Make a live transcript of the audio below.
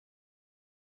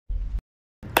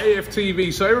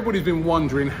AFTV. So everybody's been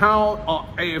wondering, how are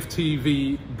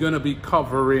AFTV gonna be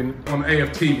covering on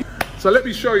AFTV? So let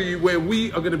me show you where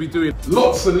we are gonna be doing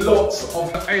lots and lots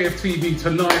of AFTV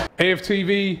tonight.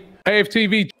 AFTV,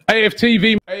 AFTV,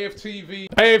 AFTV, AFTV,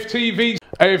 AFTV,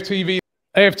 AFTV,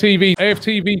 AFTV,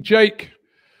 AFTV, Jake.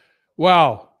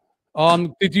 Wow.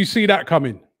 Did you see that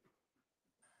coming?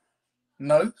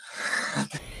 No.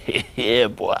 Yeah,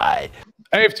 boy.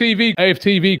 AFTV,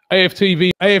 AFTV,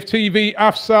 AFTV, AFTV,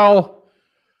 Afsal.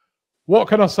 What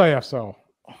can I say, Afsal?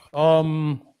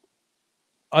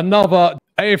 Another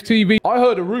AFTV. I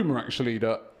heard a rumor actually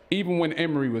that even when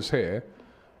Emery was here,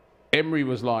 Emery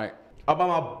was like,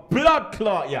 about my blood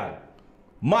clot, yeah.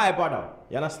 My brother.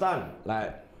 You understand?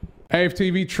 Like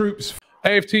AFTV troops,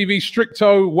 AFTV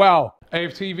Stricto, wow.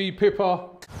 AFTV Pippa,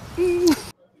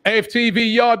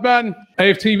 AFTV Yardman,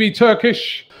 AFTV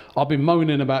Turkish. I've been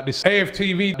moaning about this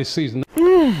AFTV this season.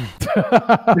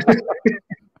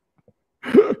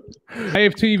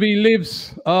 AFTV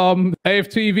lives,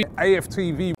 AFTV,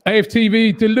 AFTV,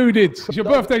 AFTV deluded. It's your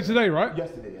birthday today, right?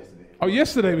 yesterday. Oh,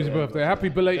 yesterday was your birthday. Happy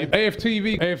belated.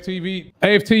 AFTV, AFTV,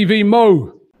 AFTV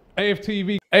Mo,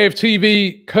 AFTV,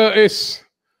 AFTV Curtis.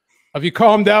 Have you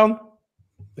calmed down?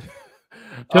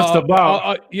 Just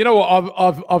about. You know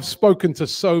what? I've spoken to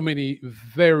so many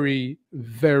very,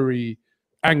 very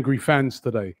angry fans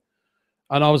today,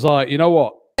 and I was like, you know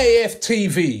what?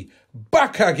 AFTV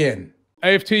back again.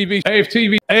 AFTV,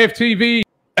 AFTV, AFTV,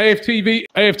 AFTV,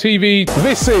 AFTV.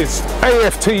 This is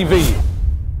AFTV.